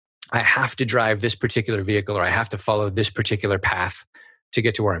I have to drive this particular vehicle or I have to follow this particular path to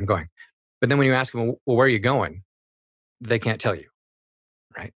get to where I'm going. But then when you ask them, well, where are you going? They can't tell you,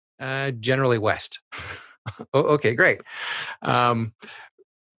 right? Generally west. Okay, great.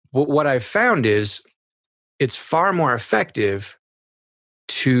 What I've found is it's far more effective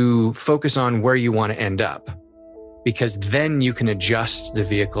to focus on where you want to end up, because then you can adjust the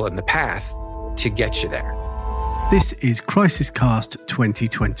vehicle and the path to get you there. This is Crisis Cast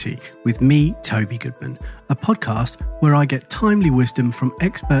 2020 with me, Toby Goodman, a podcast where I get timely wisdom from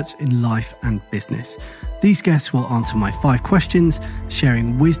experts in life and business. These guests will answer my 5 questions,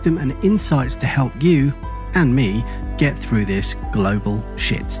 sharing wisdom and insights to help you and me get through this global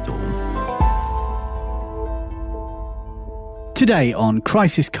shitstorm. Today on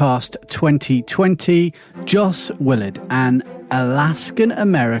Crisis Cast 2020, Joss Willard, an Alaskan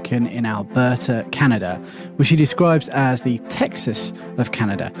American in Alberta, Canada, which he describes as the Texas of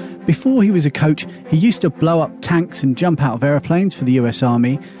Canada. Before he was a coach, he used to blow up tanks and jump out of airplanes for the US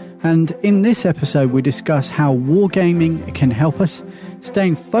Army. And in this episode, we discuss how wargaming can help us,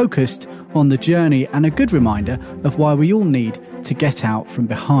 staying focused on the journey, and a good reminder of why we all need to get out from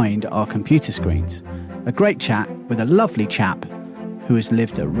behind our computer screens. A great chat with a lovely chap who has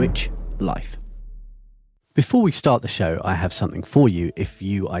lived a rich life. Before we start the show, I have something for you if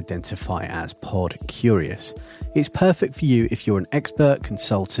you identify as pod curious. It's perfect for you if you're an expert,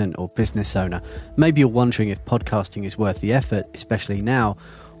 consultant, or business owner. Maybe you're wondering if podcasting is worth the effort, especially now,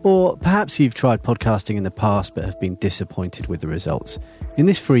 or perhaps you've tried podcasting in the past but have been disappointed with the results. In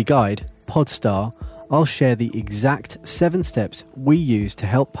this free guide, Podstar, I'll share the exact 7 steps we use to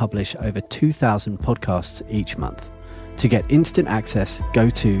help publish over 2,000 podcasts each month. To get instant access, go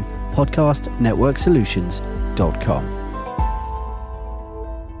to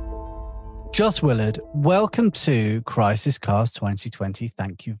podcastnetworksolutions.com. Joss Willard, welcome to Crisis Cast 2020.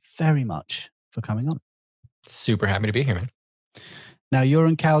 Thank you very much for coming on. Super happy to be here, man. Now, you're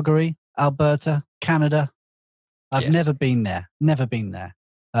in Calgary, Alberta, Canada. I've Yes. never been there.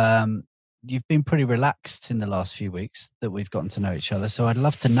 You've been pretty relaxed in the last few weeks that we've gotten to know each other. So I'd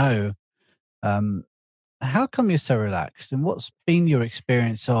love to know, how come you're so relaxed, and what's been your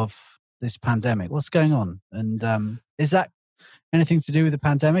experience of this pandemic? What's going on? And is that anything to do with the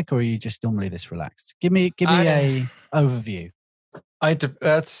pandemic, or are you just normally this relaxed? Give me a overview. It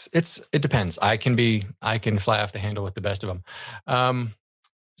depends. I can fly off the handle with the best of them.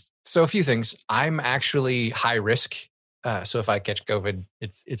 So a few things. I'm actually high risk. So if I catch COVID,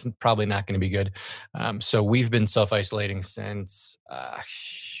 it's probably not going to be good. So we've been self-isolating since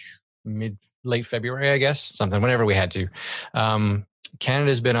late February, I guess, whenever we had to.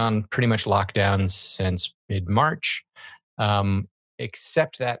 Canada's been on pretty much lockdown since mid-March,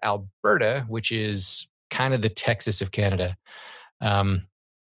 except that Alberta, which is kind of the Texas of Canada,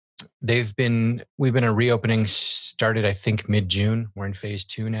 we've been a reopening started, I think, mid-June. We're in phase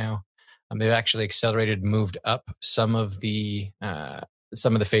 2 now. They've actually accelerated, moved up some of the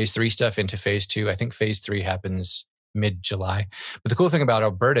phase 3 stuff into phase 2. I think phase 3 happens mid-July. But the cool thing about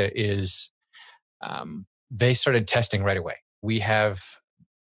Alberta is they started testing right away. We have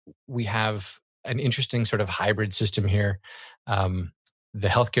an interesting sort of hybrid system here. The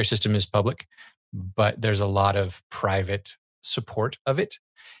healthcare system is public, but there's a lot of private support of it.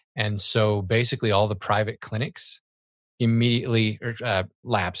 And so basically all the private clinics immediately, all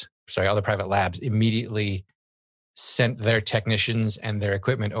the private labs immediately sent their technicians and their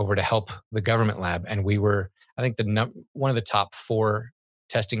equipment over to help the government lab. And we were, I think, one of the top 4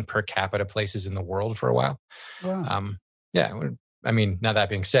 testing per capita places in the world for a while. Wow. Now that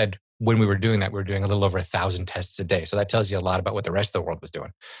being said, when we were doing that, we were doing a little over 1,000 tests a day. So that tells you a lot about what the rest of the world was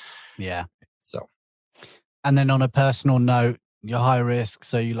doing. Yeah. So, and then on a personal note, you're high risk,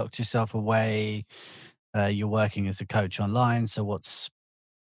 so you locked yourself away. You're working as a coach online. So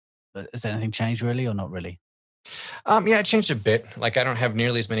has anything changed really or not really? Yeah, it changed a bit. Like I don't have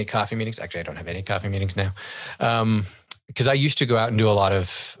nearly as many coffee meetings. Actually, I don't have any coffee meetings now. Because I used to go out and do a lot of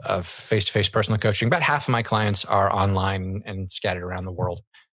face-to-face personal coaching. About half of my clients are online and scattered around the world.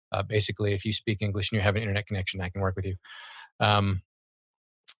 Basically, if you speak English and you have an internet connection, I can work with you.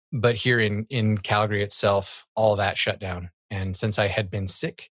 But here in Calgary itself, all that shut down. And since I had been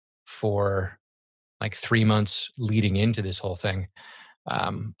sick for like 3 months leading into this whole thing,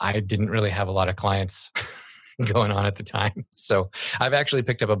 I didn't really have a lot of clients going on at the time. So I've actually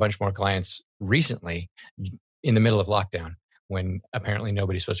picked up a bunch more clients recently in the middle of lockdown when apparently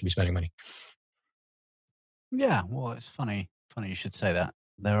nobody's supposed to be spending money. Yeah, well, it's funny you should say that.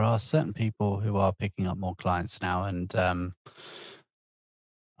 There are certain people who are picking up more clients now, and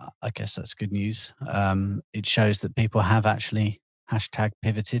I guess that's good news. It shows that people have actually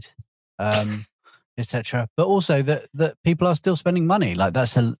 #pivoted, etc. But also that people are still spending money. Like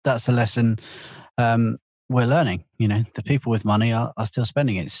that's a lesson we're learning. You know, the people with money are still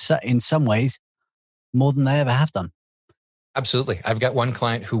spending it in some ways more than they ever have done. Absolutely. I've got one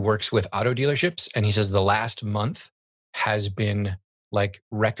client who works with auto dealerships, and he says the last month has been like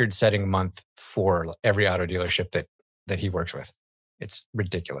record-setting month for every auto dealership that he works with. It's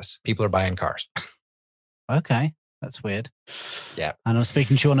ridiculous. People are buying cars. Okay, that's weird. Yeah. And I'm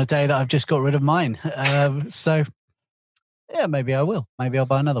speaking to you on a day that I've just got rid of mine. So yeah, maybe I will. Maybe I'll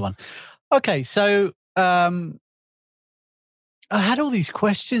buy another one. Okay, so I had all these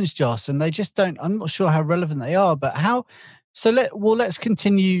questions, Joss, and they just don't. I'm not sure how relevant they are, but how. So let's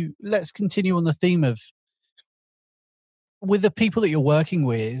continue. Let's continue on the theme of with the people that you're working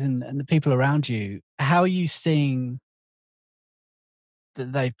with and the people around you. How are you seeing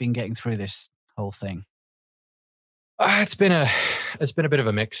that they've been getting through this whole thing? It's been a bit of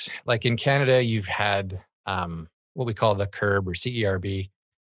a mix. Like in Canada, you've had what we call the CERB or CERB,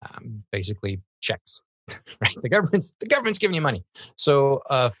 basically checks. Right, the government's giving you money, so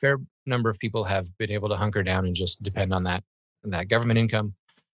a fair number of people have been able to hunker down and just depend on that government income.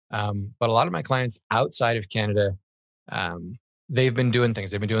 But a lot of my clients outside of Canada, they've been doing things.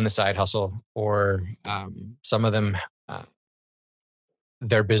 They've been doing the side hustle, or some of them,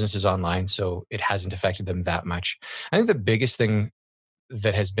 their business is online, so it hasn't affected them that much. I think the biggest thing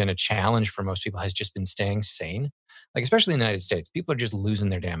that has been a challenge for most people has just been staying sane. Like especially in the United States, people are just losing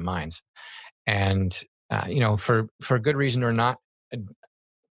their damn minds. And for good reason or not,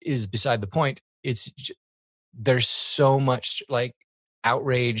 is beside the point. There's so much like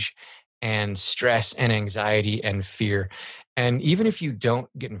outrage and stress and anxiety and fear. And even if you don't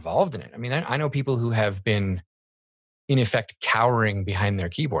get involved in it, I mean, I know people who have been in effect cowering behind their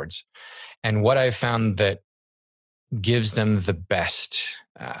keyboards. And what I've found that gives them the best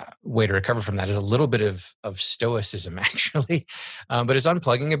way to recover from that is a little bit of stoicism, actually, but it's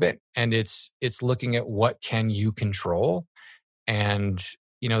unplugging a bit, and it's looking at what can you control, and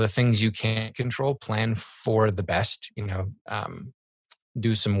the things you can't control, plan for the best.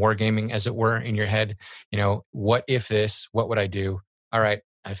 Do some wargaming, as it were, in your head. What if this? What would I do? All right,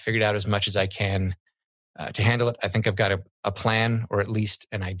 I've figured out as much as I can to handle it. I think I've got a plan, or at least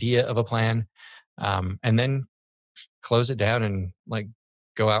an idea of a plan, and then close it down and like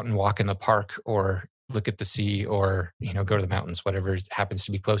go out and walk in the park, or look at the sea, or go to the mountains, whatever happens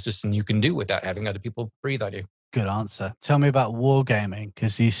to be closest and you can do without having other people breathe on you. Good answer. Tell me about wargaming,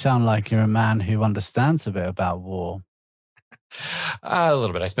 because you sound like you're a man who understands a bit about war. A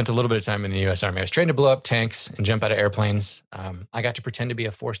little bit. I spent a little bit of time in the U.S. Army. I was trained to blow up tanks and jump out of airplanes. I got to pretend to be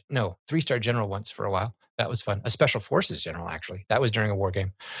a 3-star general once for a while. That was fun. A special forces general, actually. That was during a war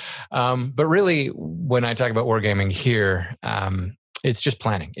game. But really, when I talk about wargaming here, it's just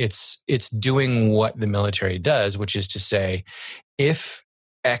planning. It's doing what the military does, which is to say, if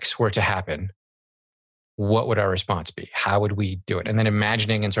X were to happen, what would our response be? How would we do it? And then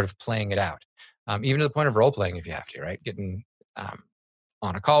imagining and sort of playing it out, even to the point of role playing if you have to, right? Getting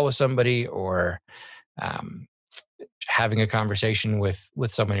on a call with somebody, or having a conversation with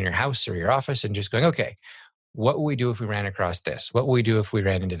someone in your house or your office, and just going, okay, what would we do if we ran across this? What would we do if we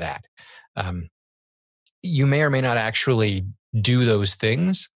ran into that? You may or may not actually do those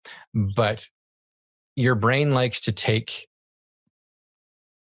things, but your brain likes to take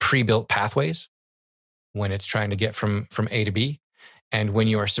pre-built pathways when it's trying to get from A to B. And when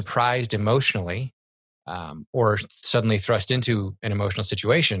you are surprised emotionally, or suddenly thrust into an emotional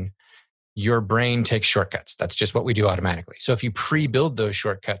situation, your brain takes shortcuts. That's just what we do automatically. So if you pre-build those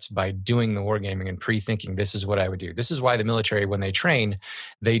shortcuts by doing the wargaming and pre-thinking, this is what I would do. This is why the military, when they train,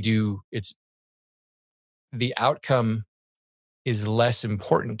 the outcome is less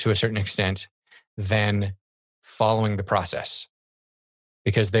important to a certain extent than following the process,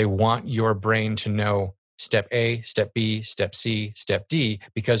 because they want your brain to know step A, step B, step C, step D,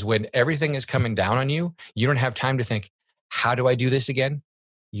 because when everything is coming down on you, you don't have time to think, how do I do this again?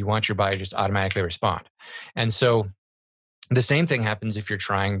 You want your body to just automatically respond. And so the same thing happens if you're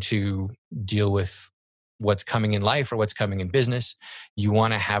trying to deal with what's coming in life or what's coming in business. You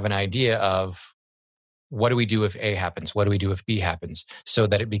want to have an idea of, what do we do if A happens? What do we do if B happens? So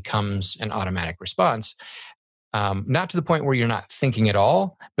that it becomes an automatic response. Not to the point where you're not thinking at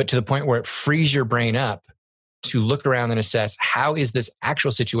all, but to the point where it frees your brain up to look around and assess, how is this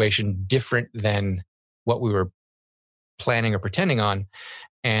actual situation different than what we were planning or pretending on?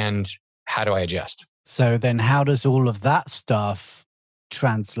 And how do I adjust? So then how does all of that stuff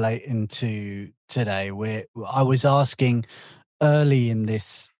translate into today? I was asking early in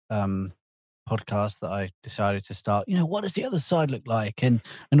this podcast that I decided to start, what does the other side look like and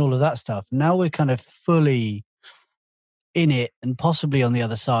all of that stuff. Now we're kind of fully in it and possibly on the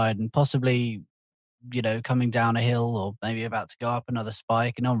other side and possibly, coming down a hill or maybe about to go up another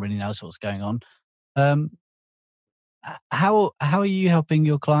spike and no one really knows what's going on. How are you helping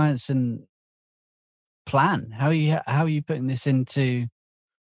your clients and plan? How are you putting this into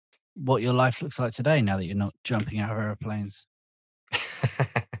what your life looks like today now that you're not jumping out of airplanes?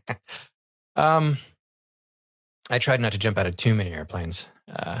 I tried not to jump out of too many airplanes.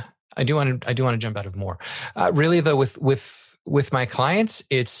 I do want to jump out of more. Really, though, with my clients,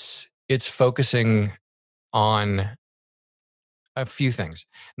 it's focusing on a few things.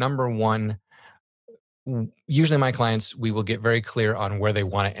 Number one, usually my clients, we will get very clear on where they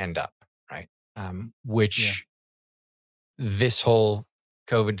want to end up, right? Which this whole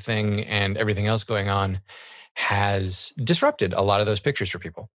COVID thing and everything else going on has disrupted a lot of those pictures for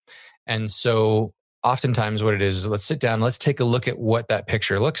people. And so oftentimes what it is, let's sit down, let's take a look at what that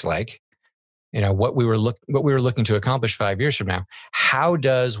picture looks like. What we were looking to accomplish 5 years from now. How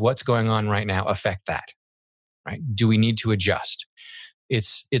does what's going on right now affect that? Right? Do we need to adjust?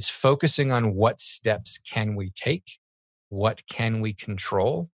 It's focusing on what steps can we take? What can we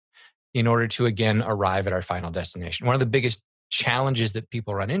control in order to, again, arrive at our final destination? One of the biggest challenges that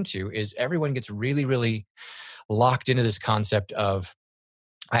people run into is everyone gets really, really locked into this concept of,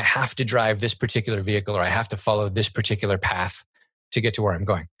 I have to drive this particular vehicle or I have to follow this particular path to get to where I'm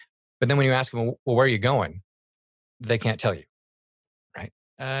going. But then when you ask them, well, where are you going? They can't tell you, right?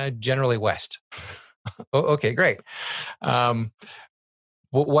 Generally west. Okay, great.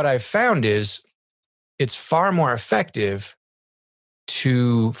 What I've found is it's far more effective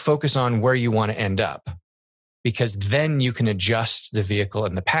to focus on where you want to end up, because then you can adjust the vehicle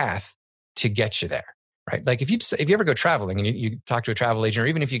and the path to get you there, right? Like if you ever go traveling and you talk to a travel agent, or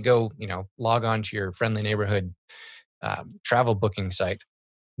even if you go, log on to your friendly neighborhood travel booking site,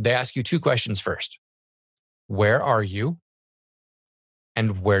 they ask you two questions first. Where are you?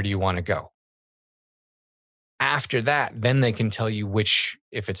 And where do you want to go? After that, then they can tell you which,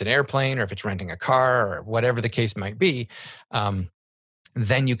 if it's an airplane or if it's renting a car or whatever the case might be,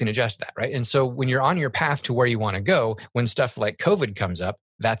 then you can adjust that, right? And so when you're on your path to where you want to go, when stuff like COVID comes up,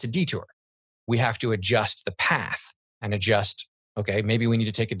 that's a detour. We have to adjust the path and adjust, okay, maybe we need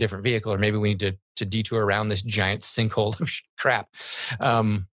to take a different vehicle, or maybe we need to detour around this giant sinkhole of crap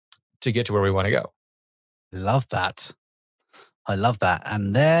to get to where we want to go. Love that. I love that.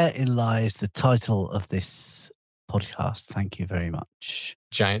 And therein lies the title of this podcast. Thank you very much.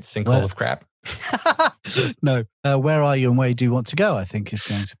 Giant sinkhole of crap. No, where are you and where do you want to go? I think is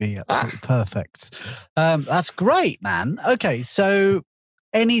going to be absolutely perfect. That's great, man. Okay, so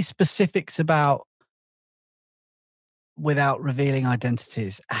any specifics about, without revealing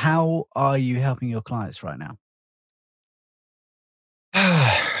identities, how are you helping your clients right now?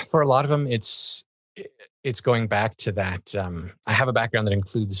 For a lot of them, it's going back to that. I have a background that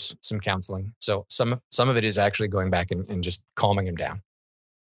includes some counseling, so some of it is actually going back and just calming them down,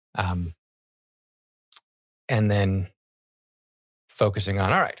 and then focusing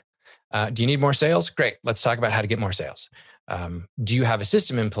on, all right, do you need more sales? Great, let's talk about how to get more sales. Do you have a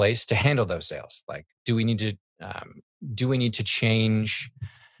system in place to handle those sales? Like, do we need to change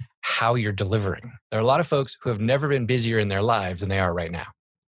how you're delivering? There are a lot of folks who have never been busier in their lives than they are right now,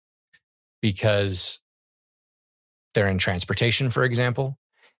 because they're in transportation, for example,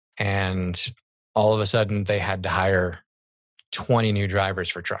 and all of a sudden they had to hire 20 new drivers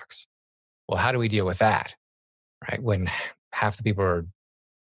for trucks. Well, how do we deal with that, right? When half the people are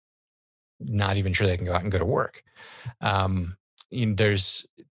not even sure they can go out and go to work. I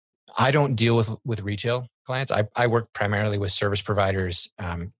don't deal with retail clients. I work primarily with service providers,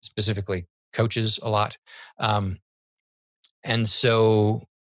 specifically coaches a lot. And so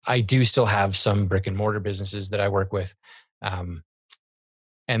I do still have some brick and mortar businesses that I work with. And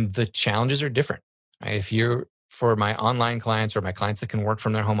the challenges are different. Right? If you're, for my online clients or my clients that can work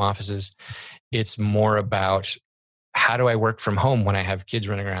from their home offices, it's more about, how do I work from home when I have kids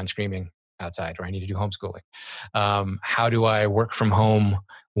running around screaming outside, or I need to do homeschooling? How do I work from home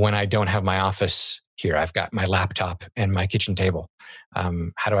when I don't have my office here? I've got my laptop and my kitchen table.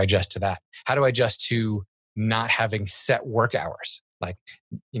 How do I adjust to that? How do I adjust to not having set work hours? Like,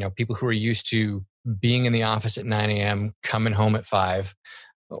 people who are used to being in the office at 9 a.m., coming home at 5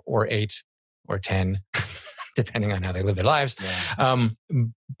 or 8 or 10, depending on how they live their lives. Yeah.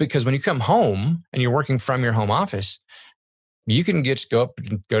 Because when you come home and you're working from your home office, you can go up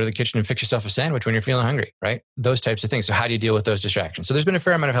and go to the kitchen and fix yourself a sandwich when you're feeling hungry, right? Those types of things. So how do you deal with those distractions? So there's been a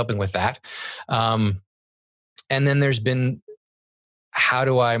fair amount of helping with that. And then there's been how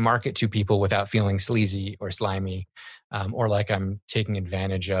do I market to people without feeling sleazy or slimy, or like I'm taking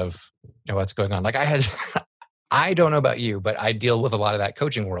advantage of what's going on? Like I don't know about you, but I deal with a lot of that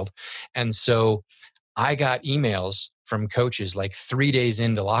coaching world. And so I got emails from coaches like 3 days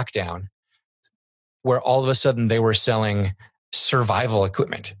into lockdown where all of a sudden they were selling survival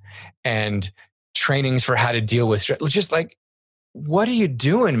equipment and trainings for how to deal with stress. Just like, what are you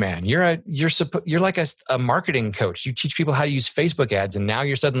doing, man? You're like a marketing coach. You teach people how to use Facebook ads, and now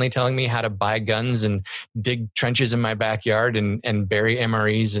you're suddenly telling me how to buy guns and dig trenches in my backyard and bury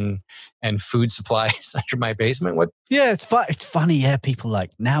MREs and food supplies under my basement. What? Yeah, it's funny. Yeah, people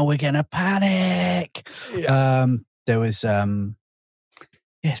like, now we're gonna panic. Yeah. There was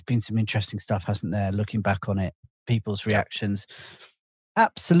it's been some interesting stuff, hasn't there? Looking back on it, people's reactions.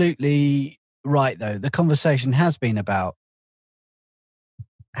 Absolutely right, though. The conversation has been about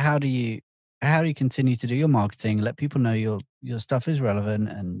how do you continue to do your marketing, let people know your stuff is relevant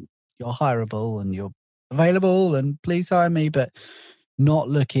and you're hireable and you're available and please hire me, but not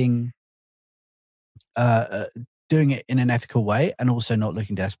looking doing it in an ethical way, and also not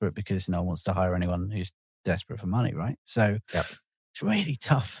looking desperate because no one wants to hire anyone who's desperate for money, right? So It's really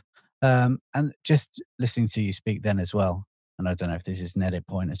tough. And just listening to you speak then as well, and I don't know if this is an edit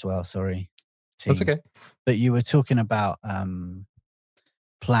point as well, sorry team, that's okay, but you were talking about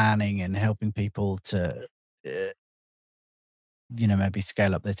planning and helping people to maybe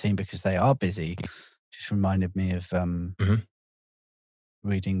scale up their team because they are busy. Just reminded me of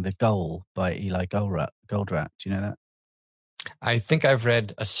reading The Goal by Eli Goldratt. Do you know that? I think I've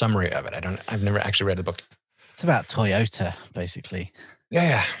read a summary of it. I've never actually read the book. It's about Toyota, basically.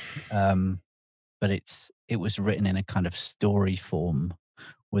 Yeah. But it was written in a kind of story form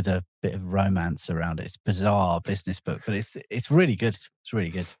with a bit of romance around it. It's a bizarre business book, but it's really good. It's really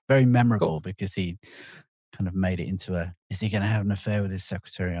good. Very memorable because he kind of made it into is he going to have an affair with his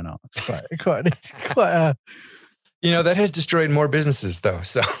secretary or not? It's quite a... that has destroyed more businesses though,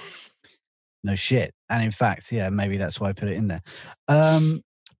 so. No shit. And in fact, yeah, maybe that's why I put it in there.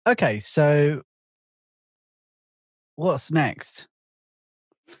 Okay, so what's next?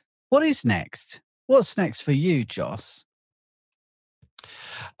 What is next? What's next for you, Joss?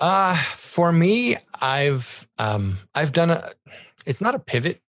 For me, I've done it's not a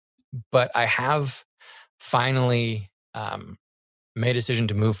pivot, but I have finally made a decision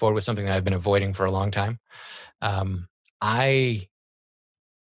to move forward with something that I've been avoiding for a long time. I,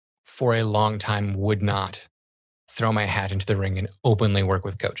 for a long time, would not throw my hat into the ring and openly work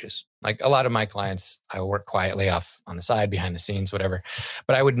with coaches. Like a lot of my clients, I work quietly off on the side, behind the scenes, whatever.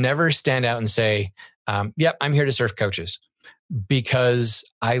 But I would never stand out and say, yep, I'm here to serve coaches. Because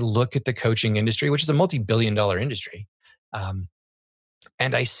I look at the coaching industry, which is a multi-billion-dollar industry, and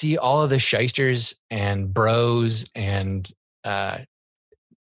I see all of the shysters and bros and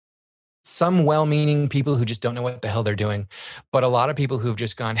some well-meaning people who just don't know what the hell they're doing, but a lot of people who've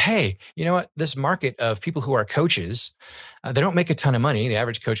just gone, hey, you know what? This market of people who are coaches, they don't make a ton of money. The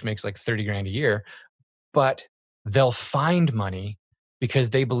average coach makes like 30 grand a year, but they'll find money because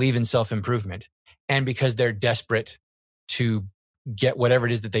they believe in self-improvement and because they're desperate to get whatever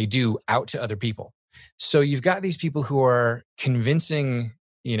it is that they do out to other people. So you've got these people who are convincing,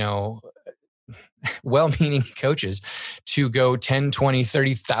 well-meaning coaches to go $10, $20,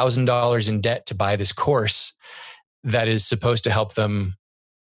 $30,000 in debt to buy this course that is supposed to help them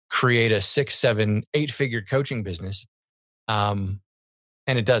create a 6, 7, 8-figure coaching business. And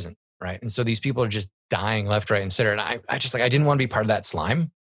it doesn't, right? And so these people are just dying left, right, and center. And I didn't want to be part of that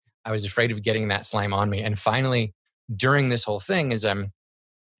slime. I was afraid of getting that slime on me. And finally, during this whole thing, as I'm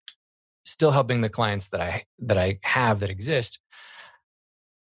still helping the clients that I have that exist,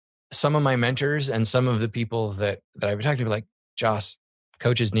 some of my mentors and some of the people that I've been talking to be like, Joss,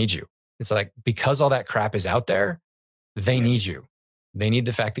 coaches need you. It's like, because all that crap is out there, they need you. They need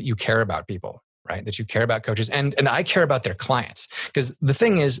the fact that you care about people, right? That you care about coaches. And I care about their clients. Because the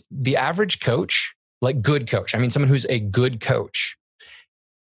thing is, the average coach, like good coach, I mean, someone who's a good coach,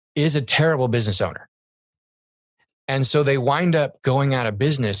 is a terrible business owner. And so they wind up going out of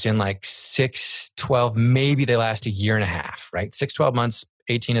business in like 6, 12, maybe they last a year and a half, right? 6, 12 months,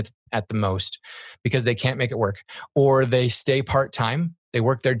 18 at the most, because they can't make it work. Or they stay part-time, they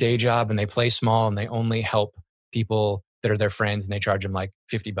work their day job and they play small and they only help people that are their friends and they charge them like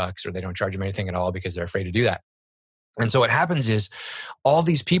 $50 or they don't charge them anything at all because they're afraid to do that. And so what happens is all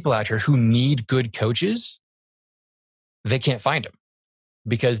these people out here who need good coaches, they can't find them,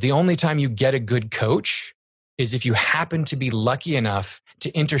 because the only time you get a good coach is if you happen to be lucky enough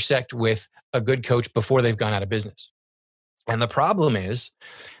to intersect with a good coach before they've gone out of business. And the problem is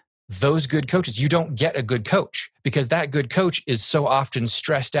those good coaches, you don't get a good coach because that good coach is so often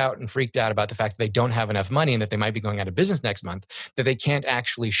stressed out and freaked out about the fact that they don't have enough money and that they might be going out of business next month, that they can't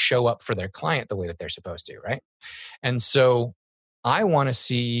actually show up for their client the way that they're supposed to, right? And so I want to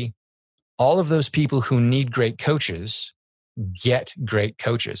see all of those people who need great coaches get great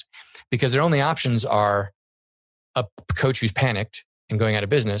coaches, because their only options are a coach who's panicked and going out of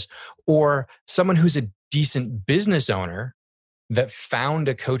business, or someone who's a decent business owner that found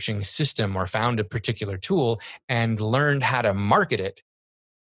a coaching system or found a particular tool and learned how to market it,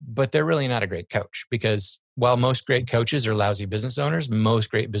 but they're really not a great coach, because while most great coaches are lousy business owners,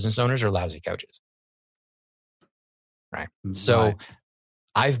 most great business owners are lousy coaches. Right. So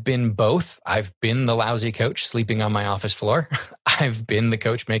I've been both. I've been the lousy coach sleeping on my office floor. I've been the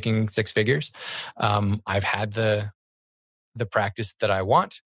coach making six figures. I've had the practice that I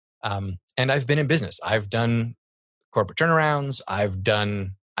want. And I've been in business. I've done corporate turnarounds. I've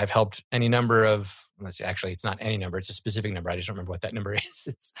helped any number of, let's see, actually it's not any number, it's a specific number. I just don't remember what that number is.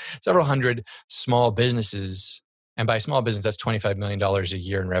 It's several hundred small businesses. And by small business, that's $25 million a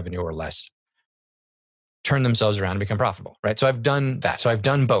year in revenue or less, turn themselves around and become profitable, right? So I've done that. So I've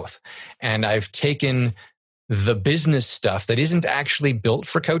done both. And I've taken the business stuff that isn't actually built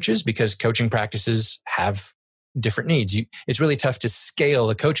for coaches, because coaching practices have different needs. It's really tough to scale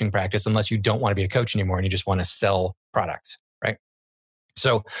a coaching practice unless you don't want to be a coach anymore and you just want to sell products, right?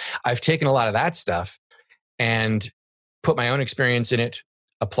 So I've taken a lot of that stuff and put my own experience in it,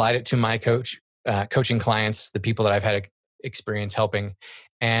 applied it to my coaching clients, the people that I've had experience helping,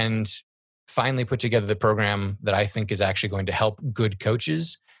 and finally put together the program that I think is actually going to help good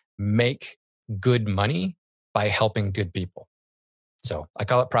coaches make good money by helping good people. So I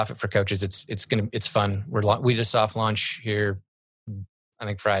call it Profit for Coaches. It's fun. We did a soft launch here, I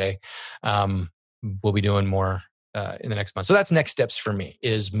think Friday. We'll be doing more in the next month. So that's next steps for me,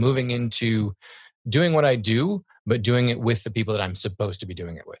 is moving into doing what I do, but doing it with the people that I'm supposed to be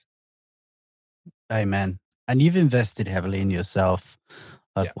doing it with. Amen. And you've invested heavily in yourself.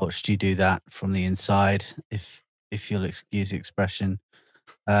 I've watched you do that from the inside, if you'll excuse the expression.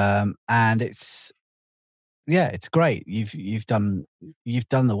 And it's great. You've done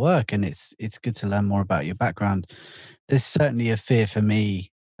the work, and it's good to learn more about your background. There's certainly a fear for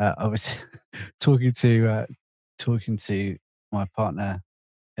me. I was talking to my partner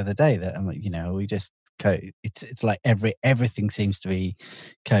the other day that we just it's like everything seems to be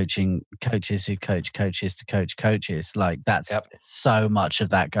coaching, coaches who coach coaches to coach coaches. Like that's so much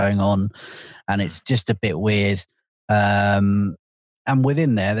of that going on, and it's just a bit weird. And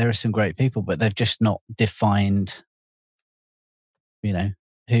within there are some great people, but they've just not defined, who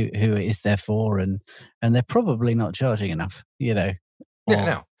it is there for, and they're probably not charging enough. No.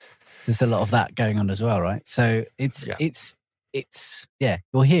 There's a lot of that going on as well, right? So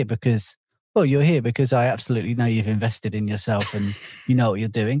you're here because I absolutely know you've invested in yourself and you know what you're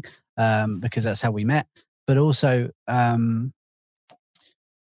doing, because that's how we met. But also,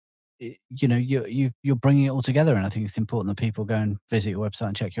 you're bringing it all together, and I think it's important that people go and visit your website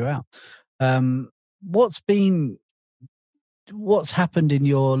and check you out. What's happened in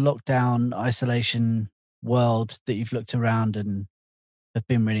your lockdown isolation world that you've looked around and have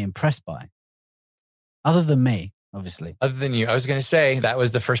been really impressed by, other than me, obviously? Other than you, I was going to say that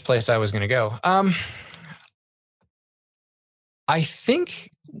was the first place I was going to go. I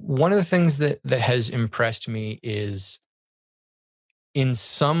think one of the things that has impressed me is, in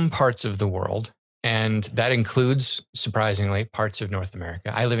some parts of the world, and that includes, surprisingly, parts of North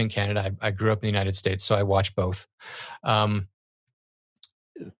America. I live in Canada. I grew up in the United States, so I watch both.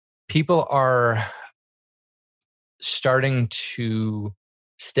 People are starting to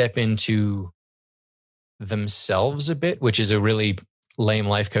step into themselves a bit, which is a really lame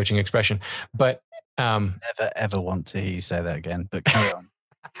life coaching expression. But never ever want to hear you say that again. But carry on.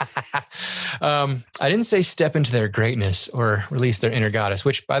 I didn't say step into their greatness or release their inner goddess,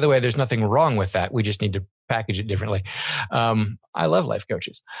 which, by the way, there's nothing wrong with that. We just need to package it differently. I love life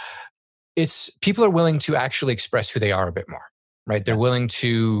coaches. People are willing to actually express who they are a bit more, right? They're willing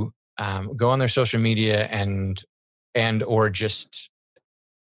to go on their social media and or just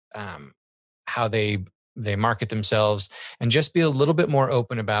how they market themselves, and just be a little bit more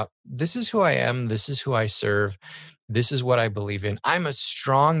open about, this is who I am, this is who I serve, this is what I believe in. I'm a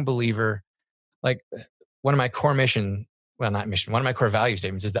strong believer. Like, one of my core one of my core value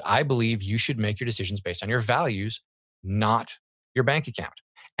statements is that I believe you should make your decisions based on your values, not your bank account,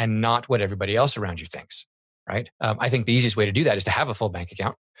 and not what everybody else around you thinks, right? I think the easiest way to do that is to have a full bank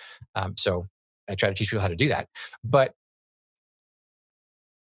account. So I try to teach people how to do that. But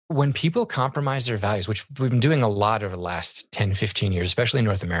when people compromise their values, which we've been doing a lot over the last 10, 15 years, especially in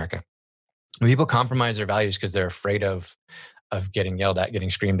North America, when people compromise their values because they're afraid of getting yelled at, getting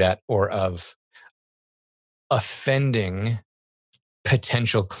screamed at, or of offending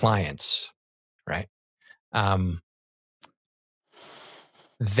potential clients, right?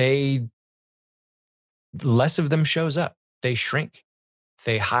 Less of them shows up. They shrink,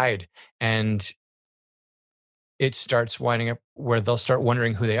 they hide, and it starts winding up where they'll start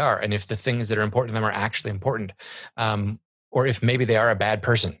wondering who they are and if the things that are important to them are actually important, or if maybe they are a bad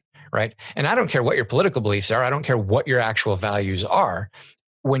person, right? And I don't care what your political beliefs are. I don't care what your actual values are.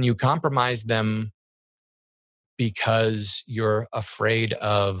 When you compromise them because you're afraid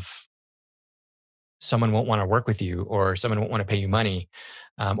of someone won't want to work with you, or someone won't want to pay you money,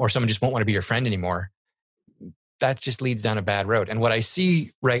 or someone just won't want to be your friend anymore, that just leads down a bad road. And what I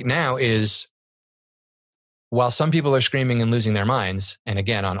see right now is, while some people are screaming and losing their minds, and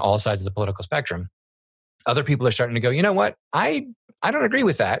again, on all sides of the political spectrum, other people are starting to go, you know what? I don't agree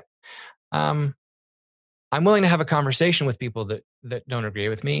with that. I'm willing to have a conversation with people that don't agree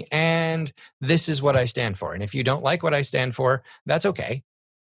with me. And this is what I stand for. And if you don't like what I stand for, that's okay.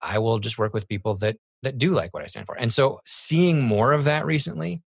 I will just work with people that do like what I stand for. And so seeing more of that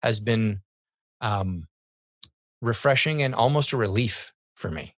recently has been refreshing and almost a relief for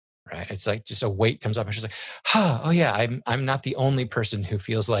me. Right? It's like just a weight comes up, and she's like, oh yeah, I'm not the only person who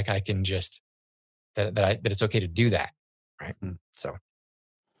feels like I can just that it's okay to do that, right? So,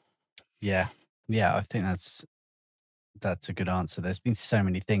 yeah, I think that's a good answer. There's been so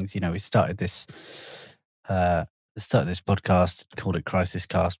many things. We started this podcast, called it Crisis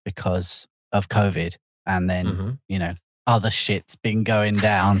Cast, because of COVID, and then other shit's been going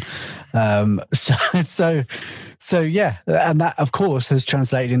down. So yeah, and that of course has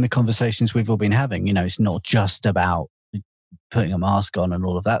translated in the conversations we've all been having. It's not just about putting a mask on and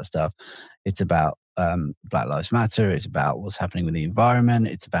all of that stuff. It's about Black Lives Matter. It's about what's happening with the environment.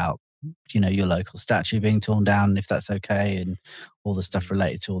 It's about your local statue being torn down, if that's okay, and all the stuff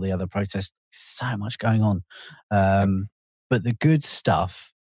related to all the other protests. So much going on, but the good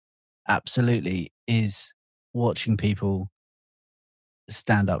stuff, absolutely, is watching people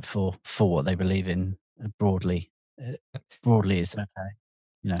stand up for what they believe in broadly. It's okay,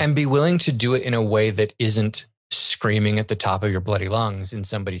 and be willing to do it in a way that isn't screaming at the top of your bloody lungs in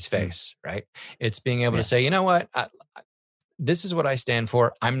somebody's face, right? It's being able to say, you know what, this is what I stand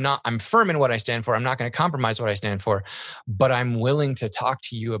for. I'm firm in what I stand for. I'm not going to compromise what I stand for, but I'm willing to talk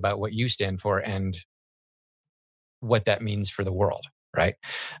to you about what you stand for and what that means for the world. Right.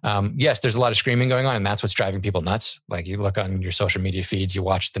 Yes, there's a lot of screaming going on, and that's what's driving people nuts. Like, you look on your social media feeds, you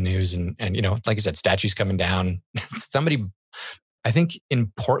watch the news, and like you said, statues coming down. Somebody, I think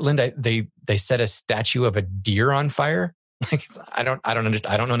in Portland, they set a statue of a deer on fire. Like, I don't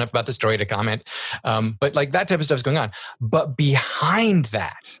understand. I don't know enough about the story to comment. But like, that type of stuff's going on. But behind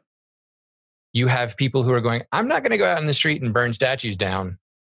that, you have people who are going, I'm not going to go out in the street and burn statues down,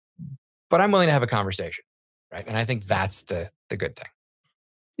 but I'm willing to have a conversation. Right. And I think that's the good thing.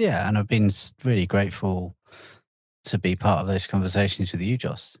 Yeah, and I've been really grateful to be part of those conversations with you,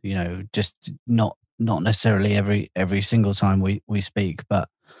 Joss. Just not necessarily every single time we speak, but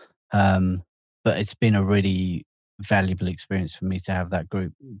it's been a really valuable experience for me to have that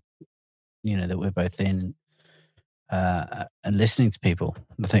group, that we're both in, and listening to people.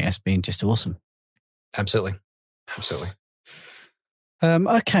 I think that's been just awesome. Absolutely.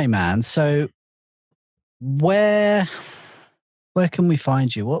 Okay, man. So where can we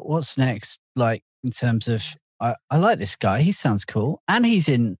find you? What's next? Like, in terms of, I like this guy. He sounds cool. And he's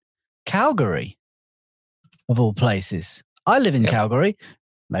in Calgary, of all places. I live in Calgary.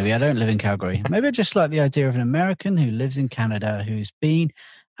 Maybe I don't live in Calgary. Maybe I just like the idea of an American who lives in Canada, who's been,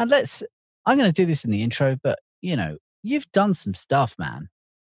 and I'm going to do this in the intro, but you've done some stuff, man.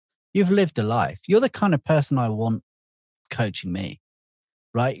 You've lived a life. You're the kind of person I want coaching me,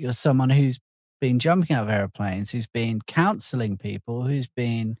 right? You're someone who's been jumping out of airplanes, who's been counseling people, who's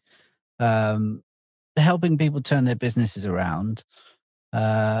been helping people turn their businesses around,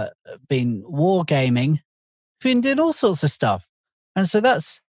 been wargaming, been doing all sorts of stuff. And so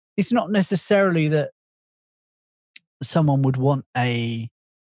it's not necessarily that someone would want a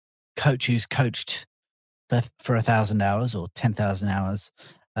coach who's coached for 1,000 hours or 10,000 hours.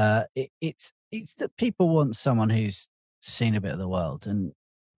 It's that people want someone who's seen a bit of the world, and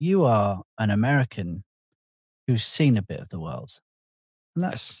you are an American who's seen a bit of the world. And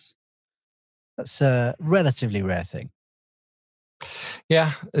that's a relatively rare thing.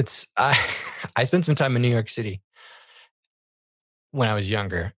 Yeah, I spent some time in New York City when I was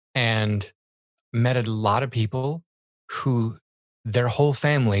younger, and met a lot of people who their whole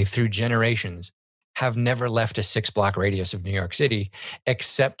family through generations have never left a 6-block radius of New York City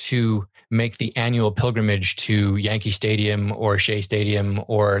except to make the annual pilgrimage to Yankee Stadium or Shea Stadium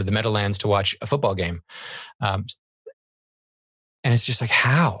or the Meadowlands to watch a football game. And it's just like,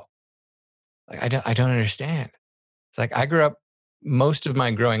 how? Like, I don't understand. It's like, I grew up, most of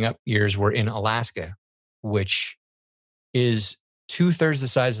my growing up years were in Alaska, which is 2/3 the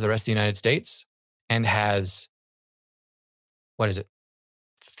size of the rest of the United States and has, what is it,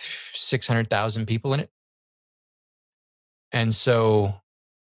 600,000 people in it. And so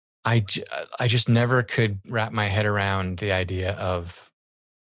I just never could wrap my head around the idea of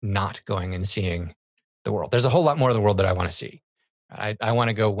not going and seeing the world. There's a whole lot more of the world that I want to see. I want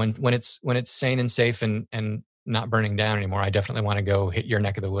to go when it's sane and safe and not burning down anymore. I definitely want to go hit your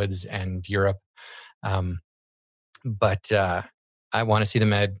neck of the woods and Europe. But I want to see the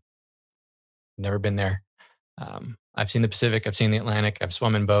Med. Never been there. I've seen the Pacific. I've seen the Atlantic. I've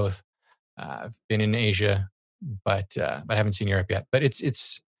swum in both. I've been in Asia, but I haven't seen Europe yet. But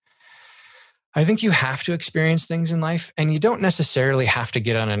it's. I think you have to experience things in life, and you don't necessarily have to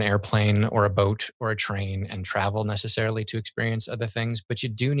get on an airplane or a boat or a train and travel necessarily to experience other things. But you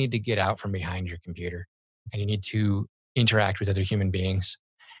do need to get out from behind your computer, and you need to interact with other human beings,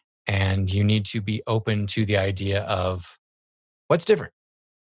 and you need to be open to the idea of what's different,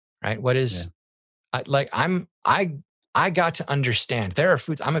 right? What is I got to understand there are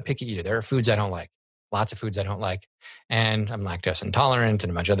foods. I'm a picky eater. There are foods I don't like. Lots of foods I don't like. And I'm lactose intolerant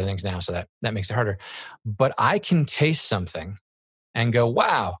and a bunch of other things now. So that makes it harder. But I can taste something and go,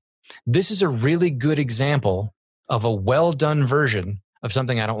 wow, this is a really good example of a well-done version of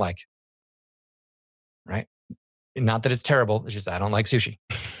something I don't like. Right? Not that it's terrible. It's just I don't like sushi,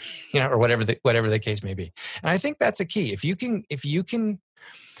 or whatever the case may be. And I think that's a key. If you can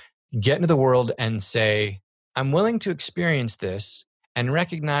get into the world and say, I'm willing to experience this and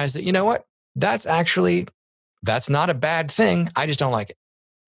recognize that, you know what? That's not a bad thing. I just don't like it.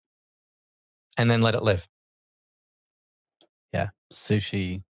 And then let it live. Yeah.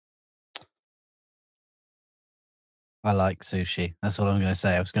 Sushi. I like sushi. That's what I'm going to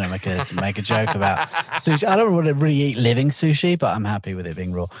say. I was going to make a joke about sushi. I don't want to really eat living sushi, but I'm happy with it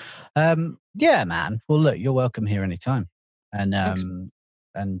being raw. Yeah, man. Well, look, you're welcome here anytime. And I'll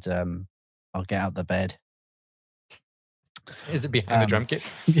get out the bed. Is it behind the drum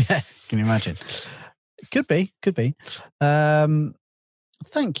kit? Yeah. Can you imagine? Could be. Thank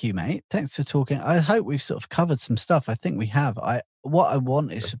you, mate. Thanks for talking. I hope we've sort of covered some stuff. I think we have. What I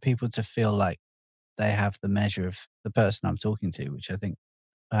want is for people to feel like they have the measure of the person I'm talking to, which I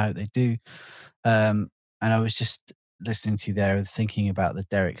hope they do. And I was just listening to you there, thinking about the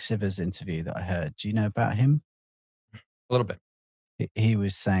Derek Sivers interview that I heard. Do you know about him? A little bit. He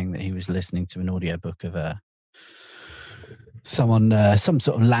was saying that he was listening to an audiobook of some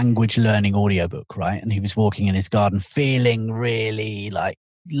sort of language learning audiobook, right? And he was walking in his garden feeling really like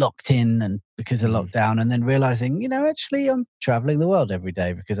locked in and because of lockdown, and then realizing, actually I'm traveling the world every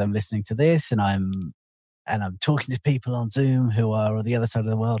day because I'm listening to this and I'm talking to people on Zoom who are on the other side of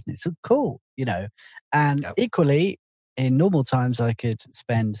the world, and it's so cool, and equally in normal times I could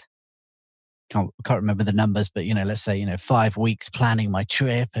spend, can't remember the numbers, but let's say 5 weeks planning my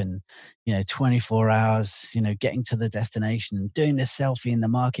trip and 24 hours getting to the destination and doing this selfie in the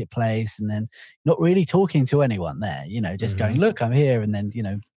marketplace and then not really talking to anyone there, just going, look, I'm here, and then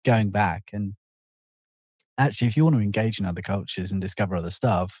going back. And actually, if you want to engage in other cultures and discover other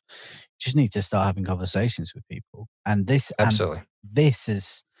stuff, you just need to start having conversations with people. And this has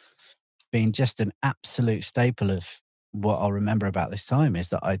been just an absolute staple of what I'll remember about this time, is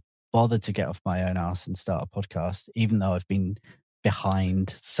that I bothered to get off my own ass and start a podcast, even though I've been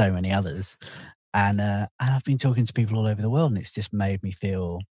behind so many others. And I've been talking to people all over the world, and it's just made me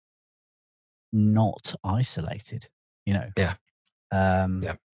feel not isolated, Yeah.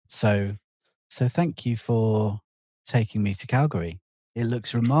 So thank you for taking me to Calgary. It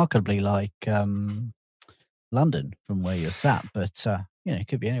looks remarkably like London from where you're sat, but it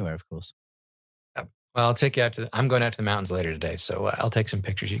could be anywhere, of course. Well, I'll take you out I'm going out to the mountains later today, so I'll take some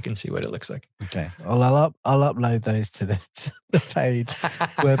pictures. You can see what it looks like. Okay. Well, I'll upload those to the page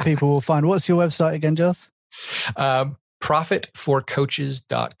where people will find. What's your website again, Joss?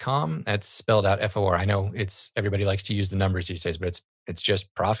 Profitforcoaches.com. That's spelled out FOR. I know everybody likes to use the numbers these days, but it's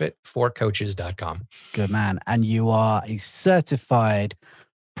just profitforcoaches.com. Good man. And you are a certified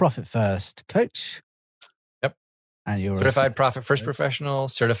Profit First coach. And you're certified Profit First professional,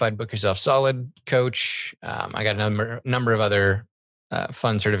 certified Book Yourself Solid coach. I got a number of other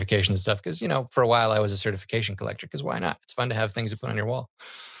fun certifications and stuff because, for a while I was a certification collector, because why not? It's fun to have things to put on your wall.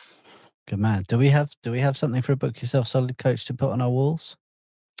 Good man. Do we have something for a Book Yourself Solid coach to put on our walls?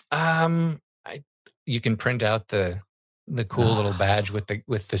 You can print out the cool little badge with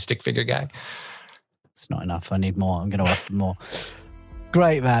the stick figure guy. It's not enough. I need more. I'm going to ask for more.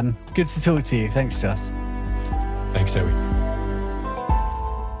 Great, man. Good to talk to you. Thanks, Joss. Thanks, Zoe.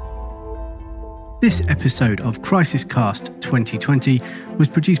 This episode of Crisis Cast 2020 was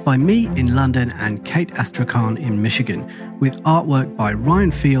produced by me in London and Kate Astrakhan in Michigan, with artwork by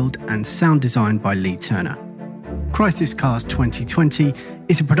Ryan Field and sound design by Lee Turner. Crisis Cast 2020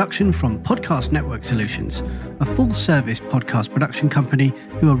 is a production from Podcast Network Solutions, a full-service podcast production company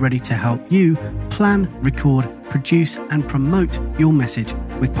who are ready to help you plan, record, produce and promote your message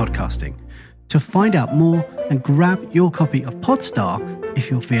with podcasting. To find out more and grab your copy of Podstar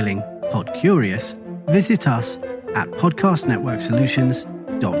if you're feeling pod curious, visit us at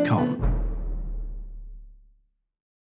podcastnetworksolutions.com.